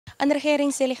Een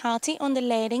regeringsdelegatie onder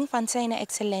leiding van zijn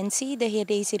excellentie de heer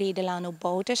Desiree Delano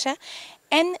Bouterse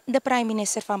en de prime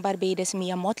minister van Barbados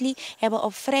Mottley hebben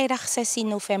op vrijdag 16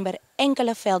 november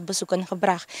enkele veldbezoeken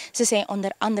gebracht. Ze zijn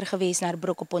onder andere geweest naar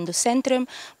Brokopondo Centrum,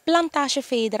 Plantage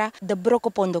Fedra, de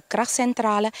Brokopondo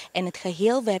krachtcentrale en het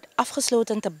geheel werd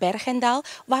afgesloten te Bergendal,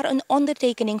 waar een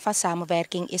ondertekening van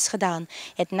samenwerking is gedaan.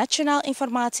 Het Nationaal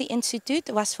Informatie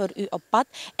Instituut was voor u op pad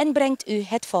en brengt u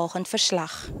het volgende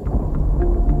verslag.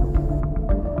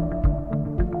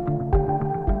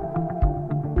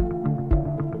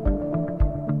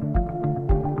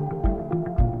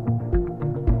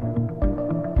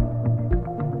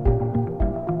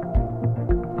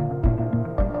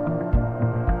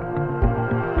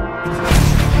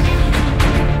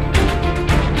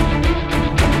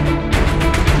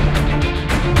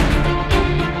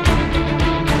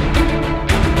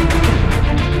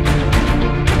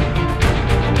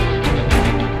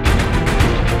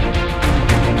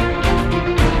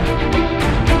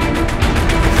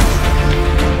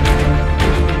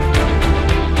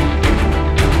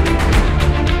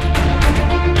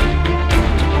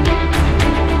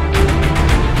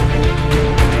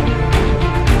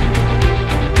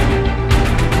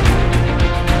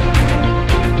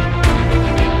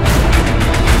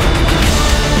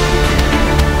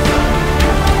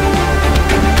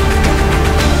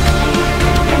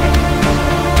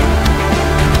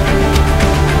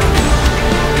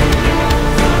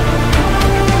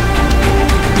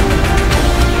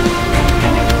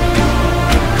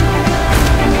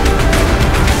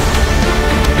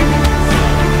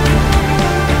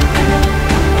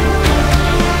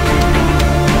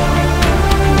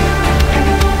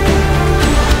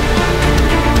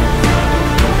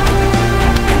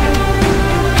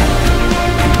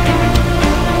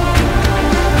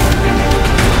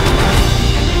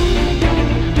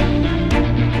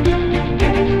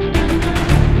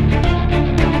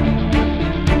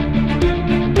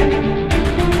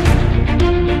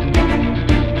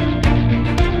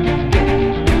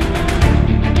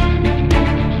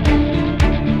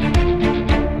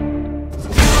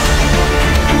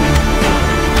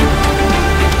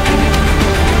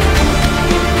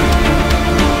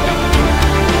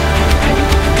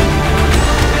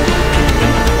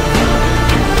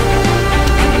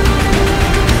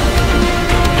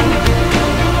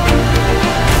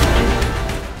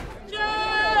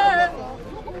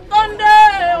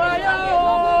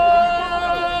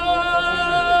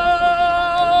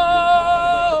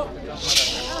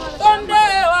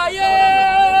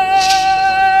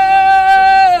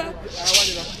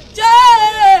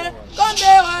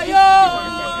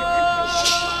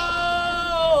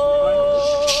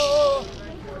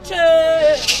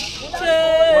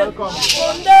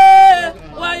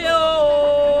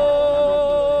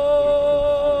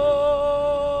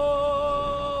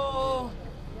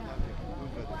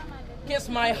 Kiss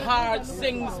my heart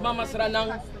sings Mama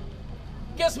Sranang.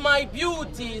 Kiss my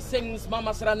beauty sings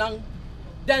Mama Sranang.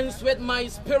 Dance with my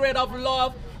spirit of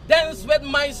love. Dance with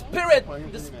my spirit,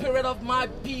 the spirit of my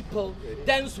people.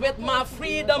 Dance with my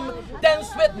freedom. Dance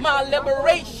with my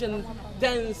liberation.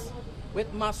 Dance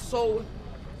with my soul.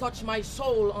 Touch my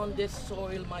soul on this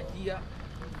soil, my dear.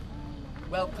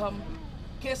 Welcome.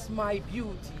 Kiss my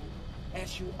beauty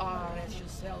as you are, as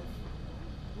yourself.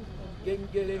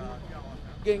 Gengeling,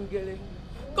 gengeling.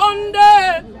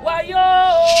 Konde wayo,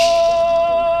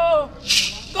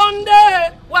 konde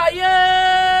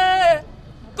waye,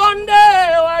 konde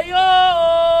wayo.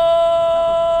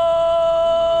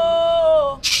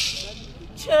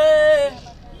 Che,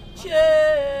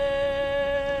 che.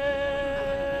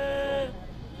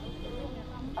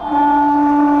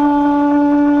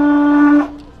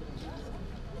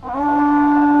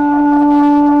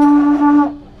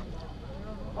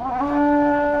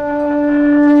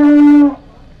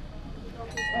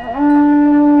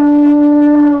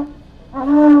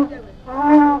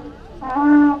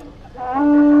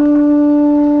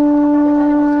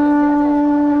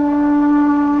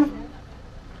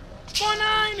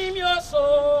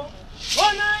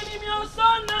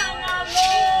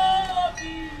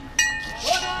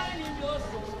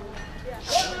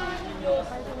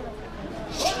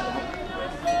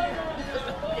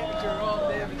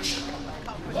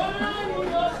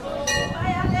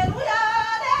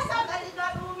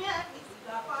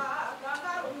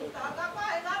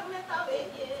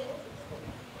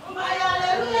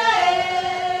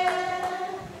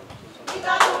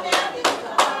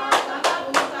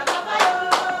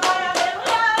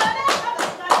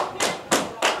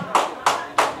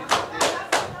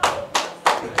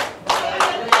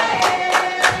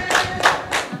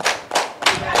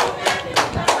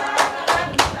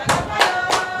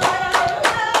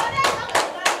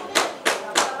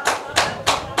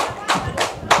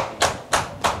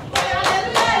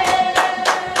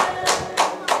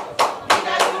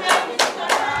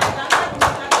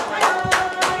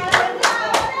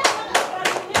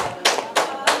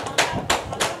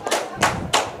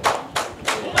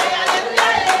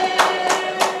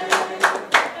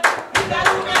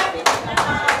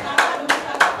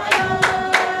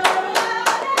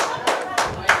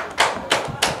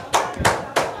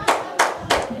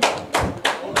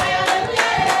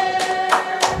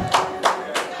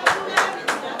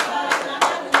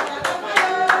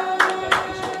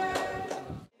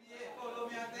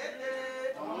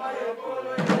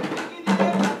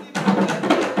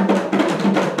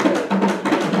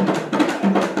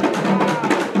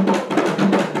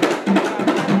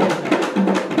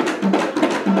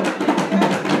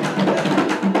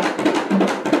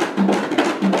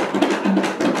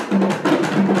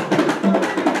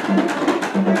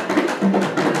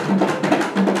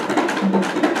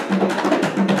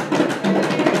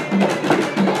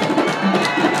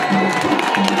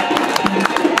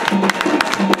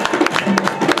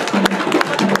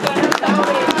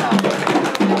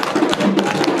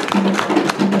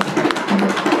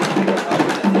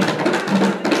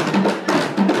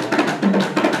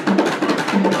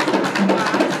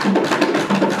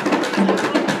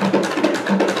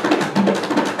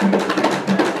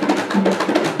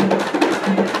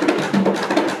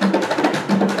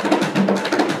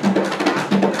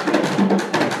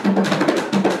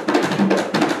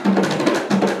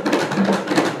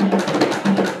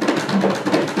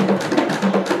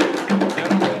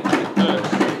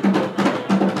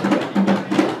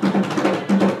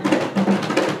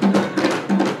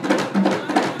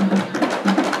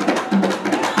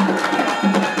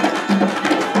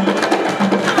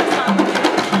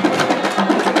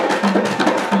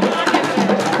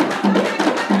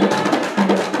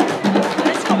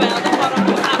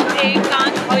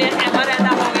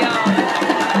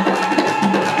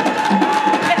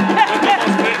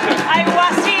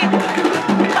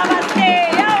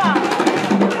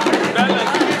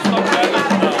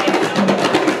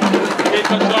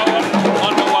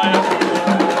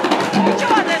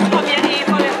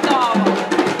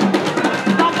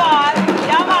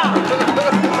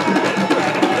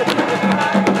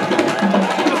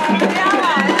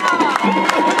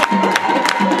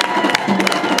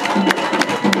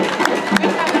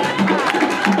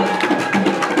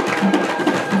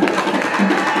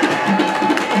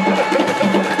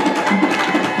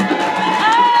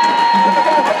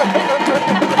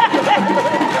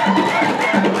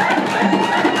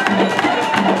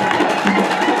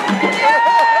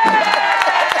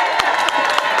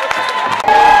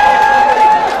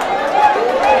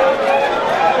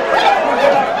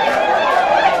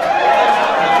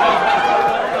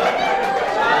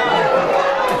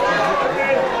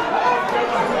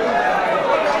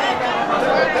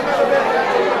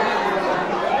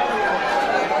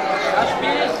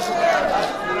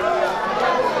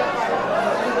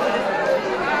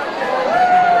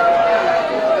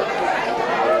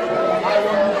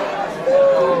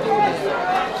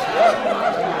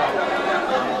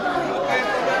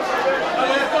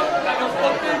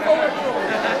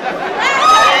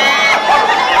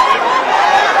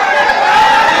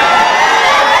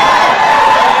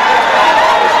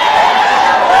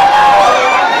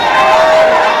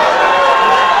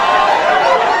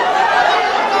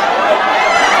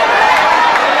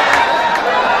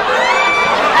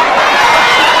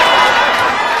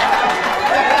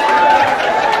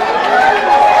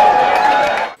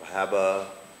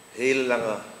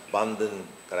 banden,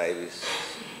 Caribisch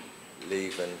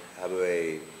leven, hebben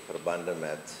wij verbanden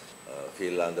met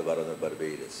veel landen, waaronder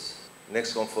Barbados.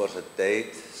 Niks komt voor zijn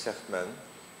tijd, zegt men.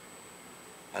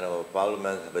 En op een bepaald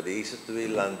moment hebben deze twee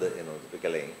landen in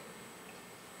ontwikkeling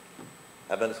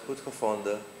hebben het goed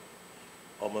gevonden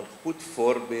om een goed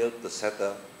voorbeeld te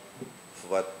zetten voor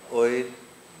wat ooit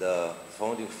de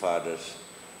founding fathers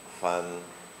van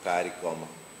CARICOM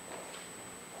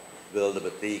wilden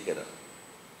betekenen.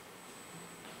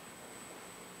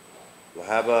 We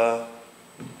hebben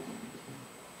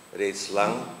reeds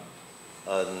lang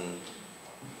een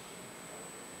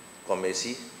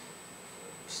commissie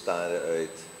bestaande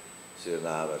uit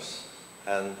Surinamers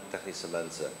en technische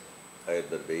mensen uit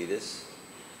Barbados.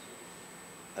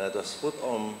 En het was goed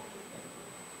om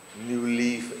nieuw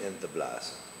leven in te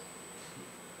blazen.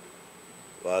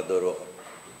 Waardoor we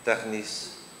technisch,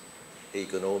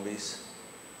 economisch,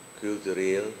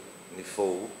 cultureel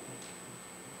niveau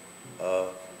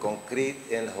concreet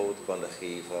inhoud konden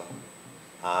geven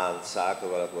aan zaken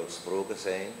waarover gesproken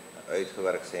zijn en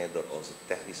uitgewerkt zijn door onze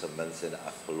technische mensen in de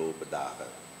afgelopen dagen.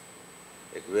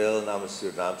 Ik wil namens de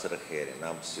Surinaamse regering,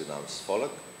 namens het Surinaams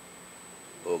volk,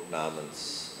 ook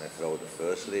namens mijn vrouw de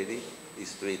First Lady,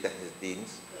 deze twee technische teams,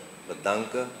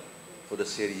 bedanken voor de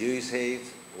serieusheid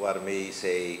waarmee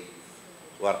zij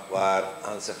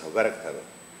aan ze gewerkt hebben.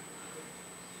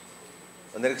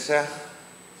 Wanneer ik zeg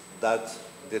dat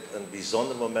dit een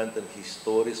bijzonder moment, een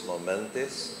historisch moment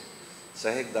is,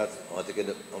 zeg ik dat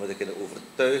omdat ik in de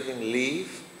overtuiging leef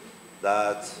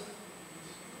dat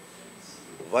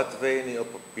wat wij nu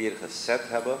op papier gezet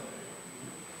hebben,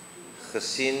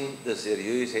 gezien de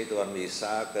serieusheid waarmee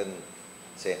zaken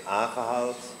zijn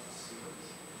aangehaald,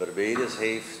 Barbados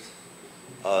heeft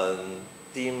een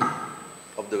team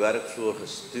op de werkvloer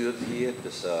gestuurd hier,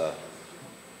 dus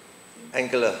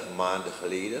enkele maanden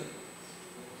geleden.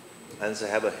 En ze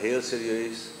hebben heel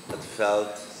serieus het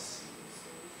veld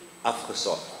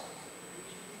afgezocht.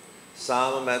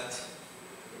 Samen met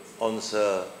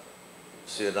onze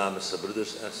Surinamese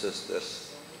broeders en zusters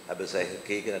hebben zij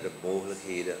gekeken naar de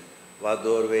mogelijkheden,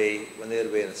 waardoor wij,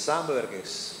 wanneer wij een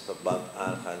samenwerkingsverband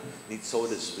aangaan, niet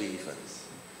zouden zweven.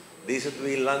 Deze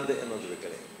twee landen in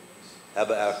ontwikkeling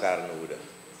hebben elkaar nodig.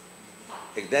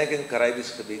 Ik denk in het Caribisch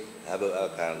gebied hebben we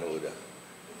elkaar nodig.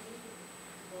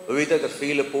 We weten dat er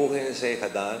vele pogingen zijn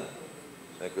gedaan.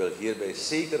 En ik wil hierbij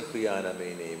zeker Guyana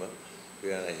meenemen.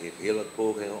 Guyana heeft heel wat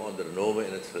pogingen ondernomen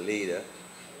in het verleden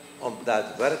om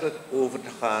daadwerkelijk over te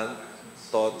gaan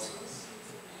tot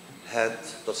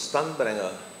het tot stand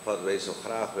brengen wat wij zo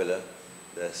graag willen,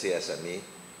 de CSME.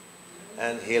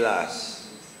 En helaas,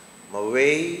 maar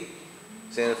wij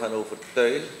zijn ervan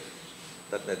overtuigd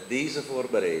dat met deze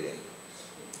voorbereiding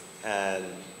en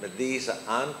met deze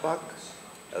aanpak,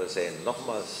 en we zijn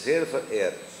nogmaals zeer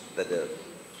vereerd dat de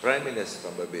prime minister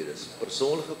van Barbados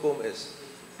persoonlijk gekomen is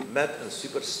met een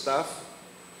superstaf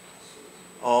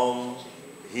om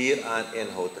hieraan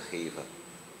inhoud te geven.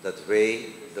 Dat wij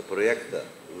de projecten,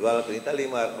 welke niet alleen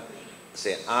maar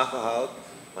zijn aangehaald,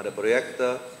 maar de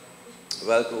projecten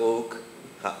welke we ook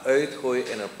gaan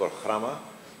uitgooien in een programma,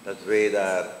 dat wij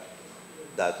daar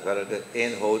daadwerkelijk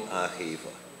inhoud aan geven.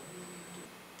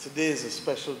 Today is a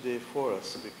special day for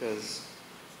us because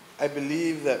I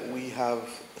believe that we have,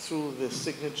 through the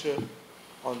signature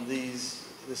on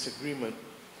this agreement,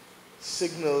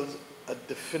 signaled a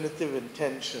definitive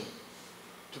intention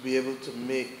to be able to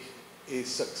make a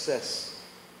success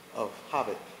of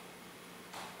habit,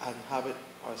 and habit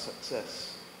our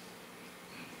success.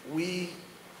 We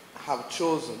have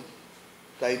chosen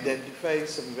to identify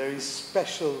some very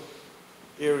special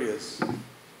areas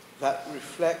that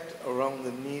reflect around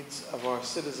the needs of our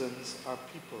citizens, our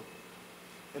people,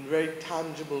 in very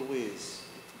tangible ways.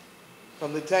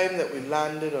 From the time that we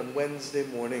landed on Wednesday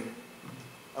morning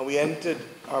and we entered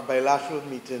our bilateral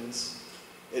meetings,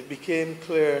 it became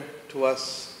clear to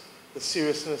us the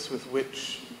seriousness with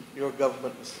which your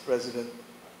government, Mr. President,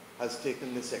 has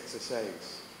taken this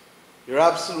exercise. You're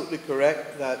absolutely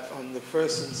correct that on the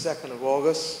 1st and 2nd of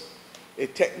August, a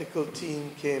technical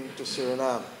team came to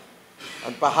Suriname.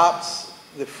 And perhaps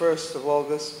the 1st of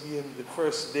August being the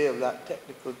first day of that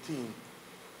technical team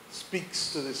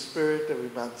speaks to the spirit of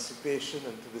emancipation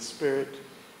and to the spirit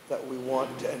that we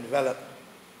want to envelop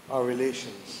our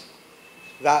relations.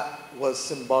 That was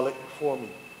symbolic for me.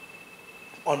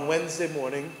 On Wednesday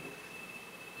morning,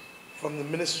 from the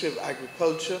Ministry of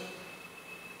Agriculture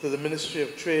to the Ministry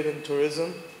of Trade and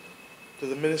Tourism, to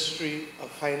the Ministry of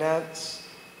Finance,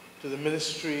 to the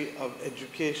Ministry of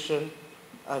Education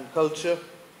and Culture,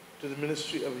 to the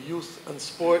Ministry of Youth and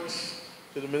Sports,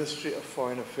 to the Ministry of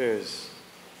Foreign Affairs.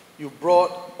 You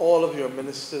brought all of your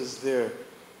ministers there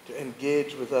to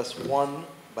engage with us one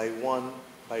by one,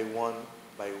 by one,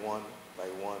 by one, by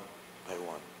one, by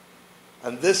one.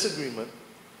 And this agreement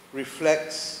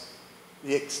reflects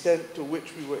the extent to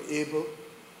which we were able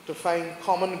to find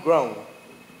common ground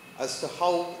as to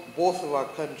how both of our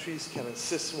countries can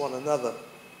assist one another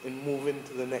in moving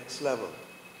to the next level.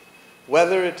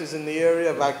 Whether it is in the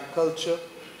area of agriculture,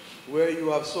 where you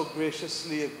have so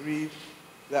graciously agreed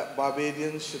that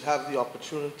Barbadians should have the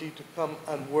opportunity to come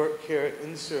and work here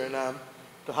in Suriname,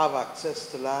 to have access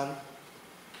to land,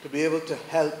 to be able to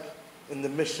help in the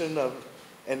mission of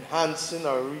enhancing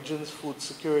our region's food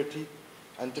security,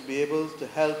 and to be able to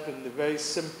help in the very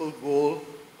simple goal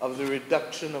of the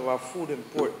reduction of our food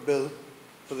import bill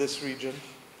for this region.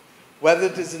 Whether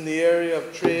it is in the area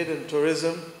of trade and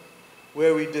tourism,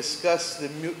 where we discuss the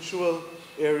mutual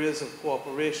areas of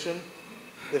cooperation,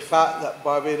 the fact that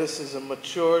Barbados is a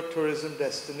mature tourism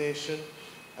destination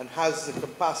and has the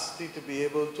capacity to be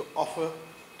able to offer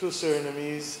to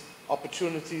Surinamese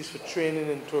opportunities for training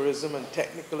in tourism and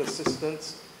technical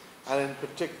assistance, and in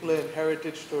particular in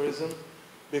heritage tourism,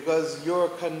 because your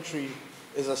country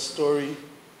is a story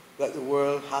that the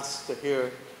world has to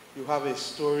hear. You have a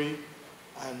story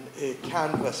and a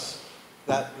canvas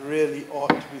that really ought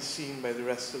to be seen by the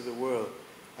rest of the world,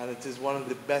 and it is one of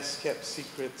the best kept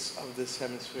secrets of this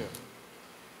hemisphere.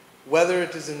 Whether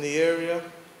it is in the area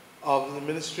of the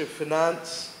Ministry of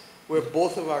Finance, where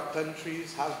both of our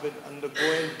countries have been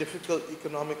undergoing difficult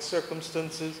economic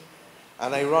circumstances,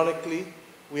 and ironically,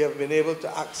 we have been able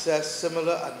to access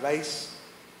similar advice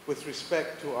with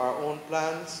respect to our own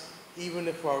plans, even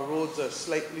if our roads are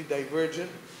slightly divergent,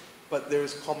 but there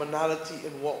is commonality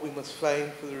in what we must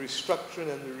find for the restructuring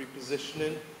and the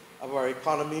repositioning of our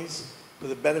economies for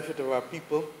the benefit of our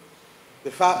people.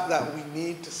 The fact that we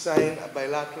need to sign a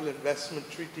bilateral investment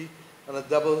treaty and the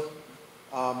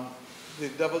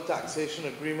double taxation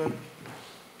agreement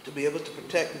to be able to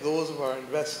protect those of our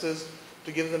investors,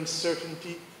 to give them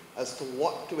certainty as to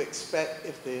what to expect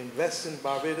if they invest in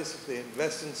Barbados, if they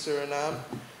invest in Suriname,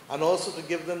 and also to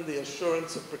give them the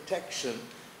assurance of protection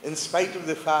in spite of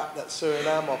the fact that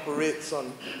Suriname operates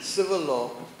on civil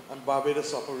law and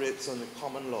Barbados operates on the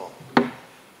common law.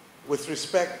 With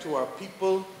respect to our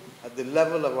people, at the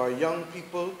level of our young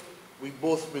people, we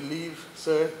both believe,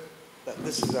 sir, that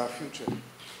this is our future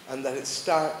and that it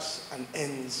starts and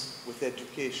ends with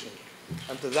education.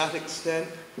 And to that extent,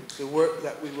 the work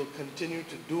that we will continue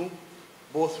to do,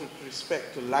 both with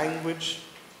respect to language,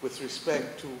 with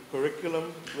respect to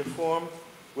curriculum reform,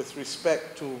 with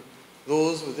respect to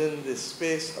those within the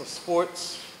space of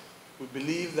sports, we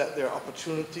believe that there are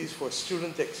opportunities for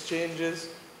student exchanges,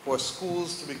 for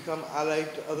schools to become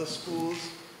allied to other schools.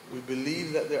 We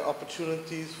believe that there are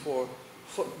opportunities for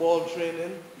football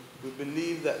training. We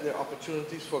believe that there are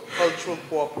opportunities for cultural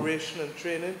cooperation and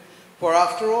training. For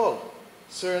after all,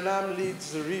 Suriname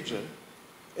leads the region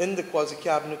in the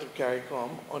Quasi-Cabinet of CARICOM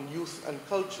on youth and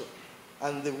culture.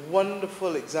 And the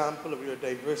wonderful example of your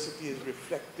diversity is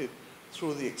reflected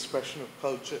through the expression of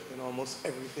culture in almost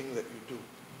everything that you do.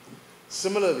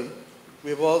 Similarly, we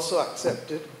have also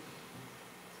accepted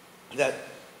that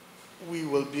we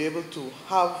will be able to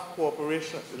have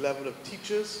cooperation at the level of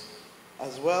teachers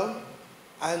as well,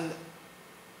 and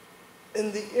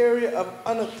in the area of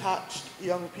unattached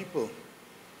young people,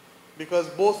 because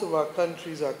both of our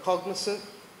countries are cognizant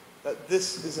that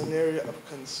this is an area of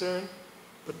concern,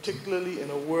 particularly in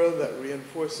a world that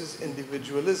reinforces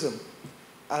individualism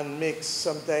and makes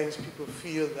sometimes people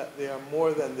feel that they are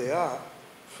more than they are,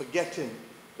 forgetting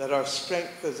that our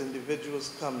strength as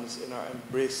individuals comes in our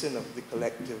embracing of the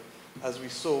collective, as we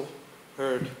so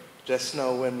heard just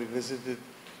now when we visited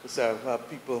the Sarva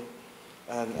people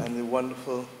and the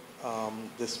wonderful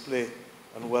display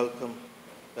and welcome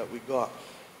that we got.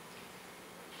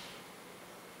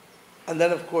 And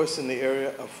then, of course, in the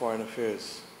area of foreign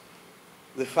affairs,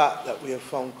 the fact that we have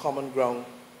found common ground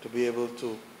to be able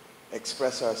to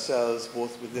express ourselves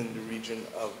both within the region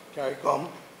of CARICOM,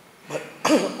 but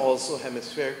also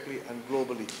hemispherically and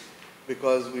globally,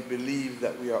 because we believe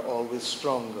that we are always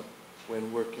stronger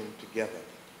when working together.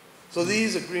 So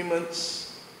these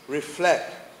agreements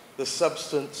reflect the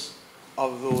substance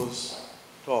of those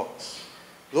talks.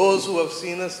 Those who have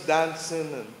seen us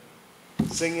dancing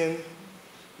and singing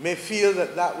may feel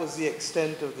that that was the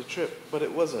extent of the trip, but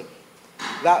it wasn't.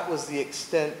 That was the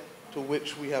extent to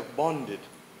which we have bonded,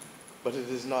 but it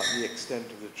is not the extent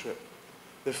of the trip.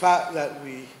 The fact that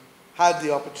we had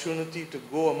the opportunity to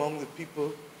go among the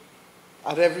people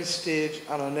at every stage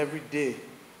and on every day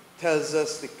tells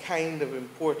us the kind of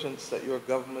importance that your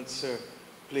government, sir,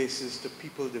 places to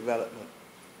people development.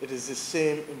 It is the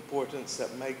same importance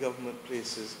that my government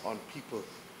places on people.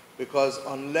 because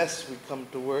unless we come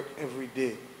to work every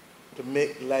day to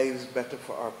make lives better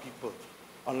for our people,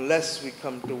 unless we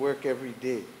come to work every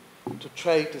day to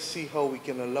try to see how we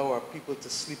can allow our people to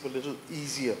sleep a little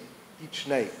easier each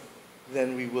night,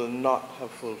 then we will not have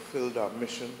fulfilled our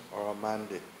mission or our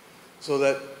mandate. So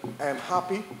that I am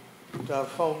happy to have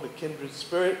found a kindred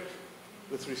spirit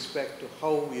with respect to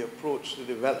how we approach the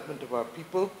development of our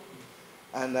people,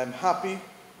 and I'm happy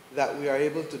that we are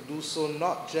able to do so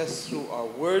not just through our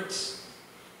words,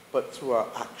 but through our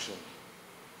action.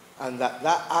 And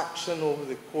that action over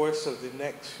the course of the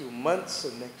next few months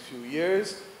and next few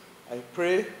years, I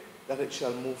pray that it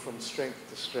shall move from strength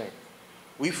to strength.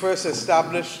 We first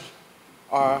established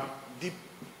our deep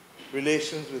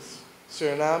relations with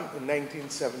Suriname in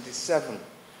 1977.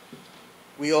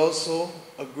 We also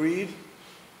agreed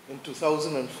in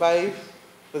 2005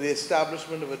 for the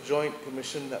establishment of a joint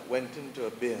commission that went into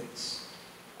abeyance.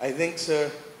 I think,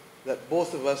 sir, that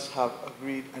both of us have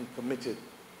agreed and committed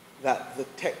that the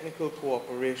technical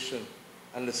cooperation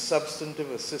and the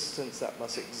substantive assistance that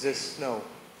must exist now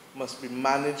must be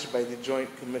managed by the Joint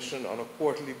Commission on a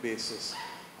quarterly basis.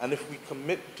 And if we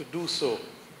commit to do so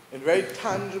in very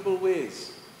tangible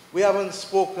ways, we haven't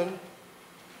spoken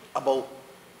about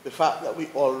the fact that we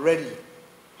already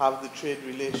have the trade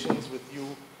relations with you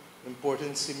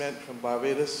importing cement from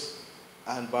Barbados,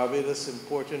 and Barbados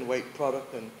importing white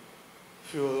product and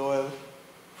fuel oil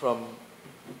from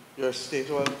your state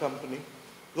oil company.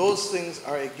 Those things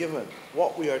are a given.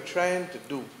 What we are trying to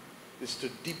do is to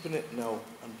deepen it now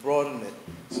and broaden it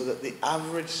so that the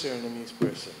average Surinamese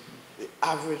person, the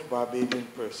average Barbadian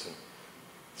person,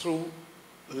 through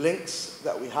links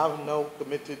that we have now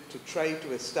committed to try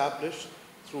to establish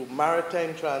through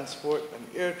maritime transport and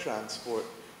air transport,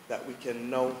 that we can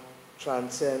now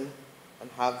transcend and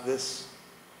have this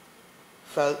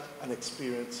felt and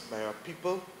experienced by our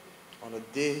people on a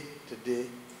day-to-day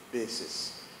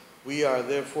basis. We are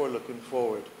therefore looking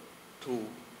forward to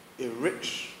a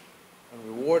rich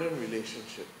and rewarding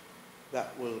relationship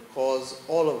that will cause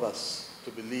all of us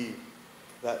to believe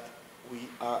that we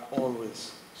are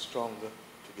always stronger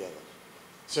together.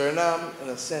 Suriname, in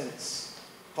a sense,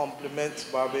 complements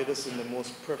Barbados in the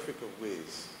most perfect of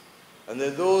ways. And there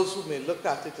are those who may look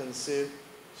at it and say,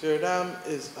 Suriname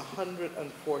is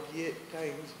 148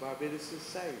 times Barbados'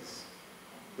 size,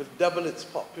 with double its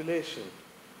population.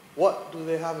 What do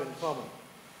they have in common?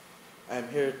 I am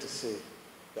here to say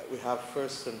that we have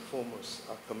first and foremost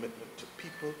our commitment to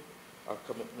people, our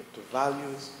commitment to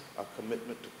values, our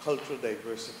commitment to cultural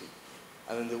diversity.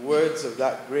 And in the words of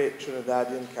that great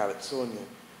Trinidadian Calypsonian,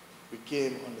 we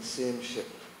came on the same ship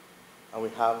and we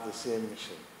have the same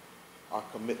mission, our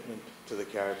commitment to the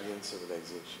Caribbean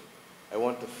civilization. I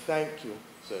want to thank you,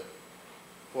 sir,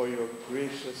 for your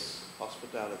gracious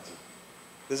hospitality.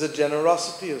 There's a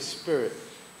generosity of spirit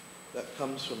that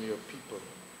comes from your people.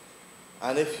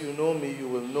 And if you know me, you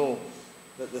will know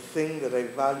that the thing that I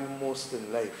value most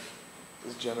in life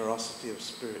is generosity of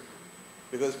spirit.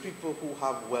 Because people who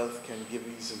have wealth can give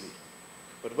easily.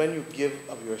 But when you give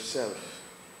of yourself,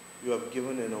 you have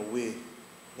given in a way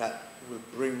that will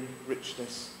bring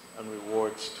richness and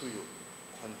rewards to you.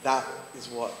 And that is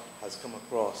what has come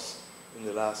across in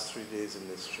the last 3 days in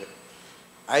this trip.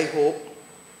 I hope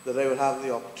that I will have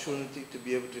the opportunity to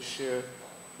be able to share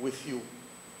with you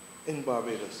in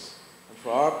Barbados, and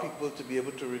for our people to be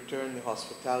able to return the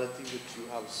hospitality which you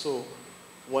have so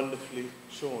wonderfully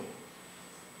shown.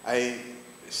 I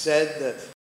said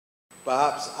that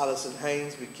perhaps Alison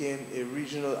Hines became a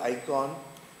regional icon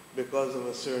because of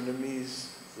a Surinamese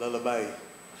lullaby,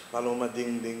 Paloma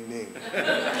Ding Ding Ding.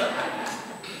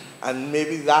 And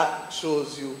maybe that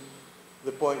shows you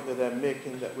the point that I'm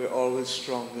making, that we're always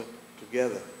stronger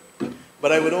together.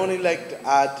 But I would only like to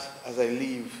add, as I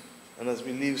leave, and as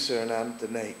we leave Suriname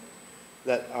tonight,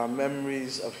 that our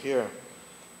memories of here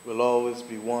will always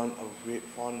be one of great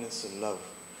fondness and love.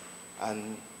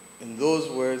 And in those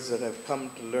words that I've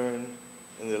come to learn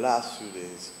in the last few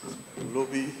days,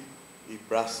 Lobi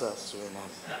Ibrasa Suriname.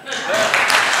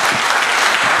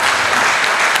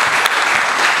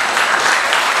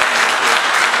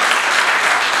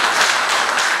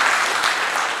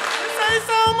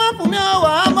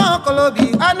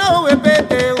 Kolobi, I know we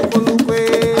pete.